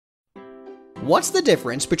What's the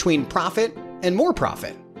difference between profit and more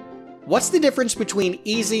profit? What's the difference between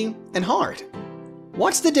easy and hard?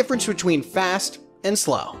 What's the difference between fast and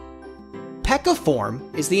slow?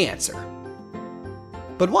 PECAFORM is the answer.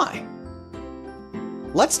 But why?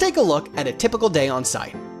 Let's take a look at a typical day on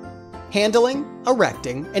site. Handling,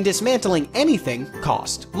 erecting, and dismantling anything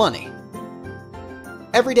cost money.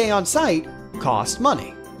 Every day on site costs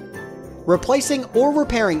money. Replacing or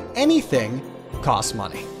repairing anything costs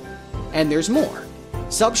money. And there's more.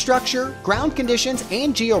 Substructure, ground conditions,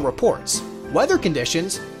 and geo reports, weather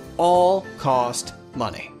conditions, all cost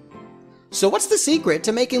money. So what's the secret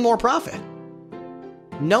to making more profit?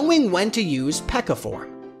 Knowing when to use PECAFORM.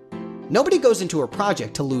 Nobody goes into a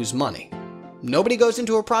project to lose money. Nobody goes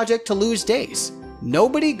into a project to lose days.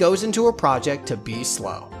 Nobody goes into a project to be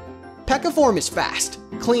slow. PECAFORM is fast,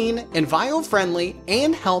 clean, enviro-friendly,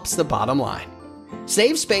 and helps the bottom line.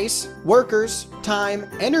 Save space, workers, time,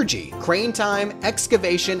 energy, crane time,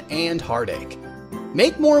 excavation, and heartache.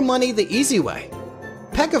 Make more money the easy way.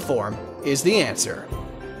 PECAFORM is the answer.